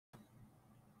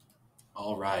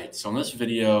All right, so in this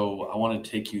video, I want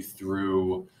to take you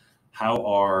through how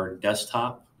our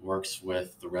desktop works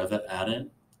with the Revit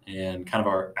add-in and kind of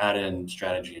our add-in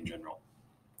strategy in general.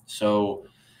 So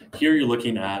here you're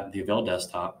looking at the AVAIL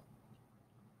desktop,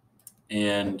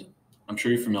 and I'm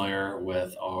sure you're familiar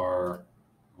with our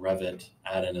Revit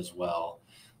add-in as well,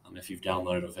 if you've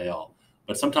downloaded AVAIL.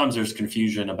 But sometimes there's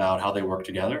confusion about how they work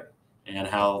together and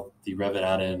how the Revit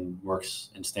add-in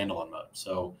works in standalone mode.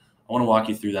 So I want to walk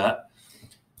you through that.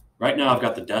 Right now, I've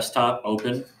got the desktop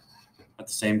open at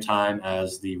the same time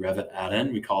as the Revit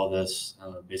add-in. We call this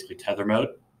basically Tether Mode.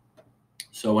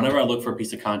 So whenever I look for a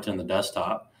piece of content in the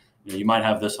desktop, you might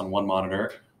have this on one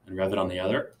monitor and Revit on the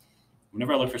other.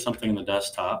 Whenever I look for something in the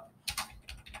desktop,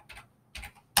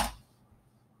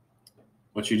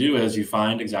 what you do is you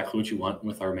find exactly what you want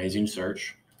with our amazing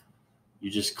search. You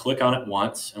just click on it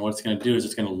once, and what it's going to do is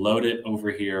it's going to load it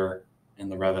over here in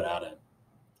the Revit add-in.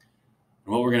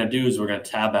 And what we're going to do is we're going to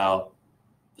tab out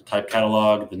the type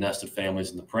catalog, the nested families,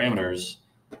 and the parameters,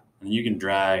 and you can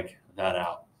drag that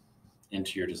out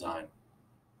into your design.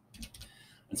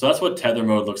 And so that's what Tether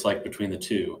Mode looks like between the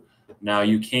two. Now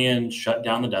you can shut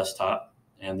down the desktop,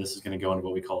 and this is going to go into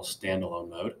what we call Standalone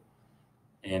Mode.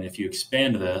 And if you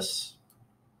expand this,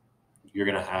 you're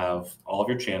going to have all of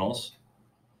your channels.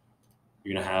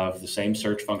 You're going to have the same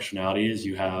search functionality as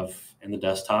you have in the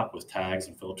desktop with tags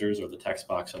and filters, or the text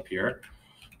box up here.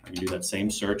 I can do that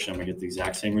same search and I'm going to get the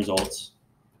exact same results.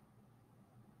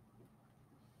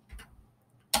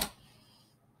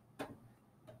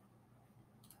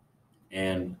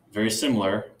 And very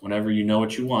similar, whenever you know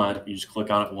what you want, you just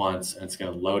click on it once and it's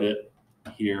going to load it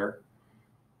here.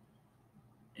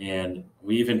 And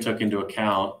we even took into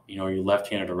account, you're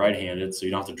left-handed or right-handed, so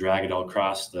you don't have to drag it all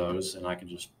across those, and I can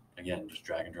just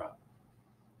drag and drop.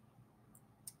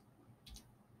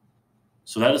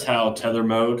 So that is how Tether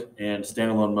Mode and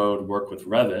Standalone Mode work with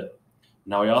Revit.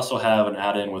 Now we also have an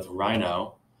add-in with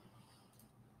Rhino.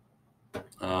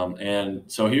 And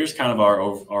so here's kind of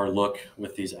our look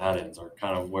with these add-ins, or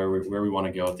kind of where we want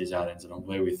to go with these add-ins and the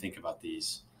way we think about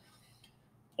these.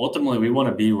 Ultimately, we want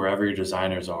to be wherever your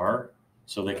designers are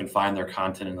so they can find their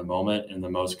content in the moment in the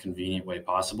most convenient way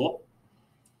possible.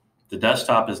 The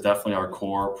desktop is definitely our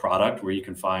core product where you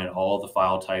can find all the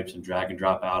file types and drag and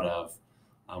drop out of.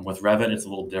 With Revit, it's a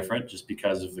little different just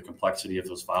because of the complexity of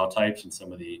those file types and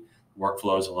some of the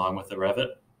workflows along with the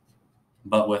Revit.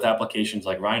 But with applications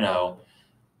like Rhino,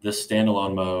 this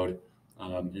standalone mode,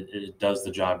 it does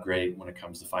the job great when it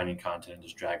comes to finding content and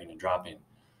just dragging and dropping.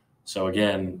 So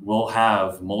again, we'll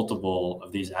have multiple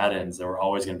of these add-ins that we're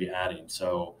always going to be adding.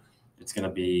 So it's going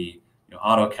to be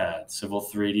AutoCAD, Civil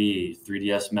 3D,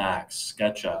 3ds Max,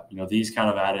 SketchUp. These kind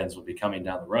of add-ins will be coming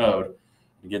down the road.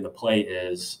 Again, the play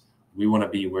is we want to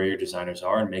be where your designers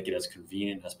are and make it as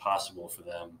convenient as possible for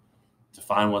them to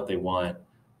find what they want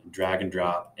and drag and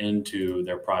drop into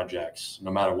their projects,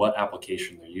 no matter what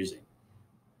application they're using.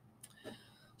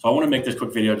 So I want to make this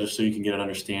quick video just so you can get an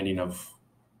understanding of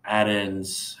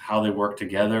add-ins, how they work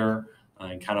together,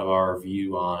 and kind of our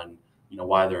view on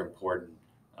why they're important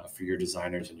for your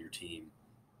designers and your team.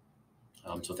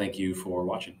 So thank you for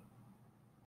watching.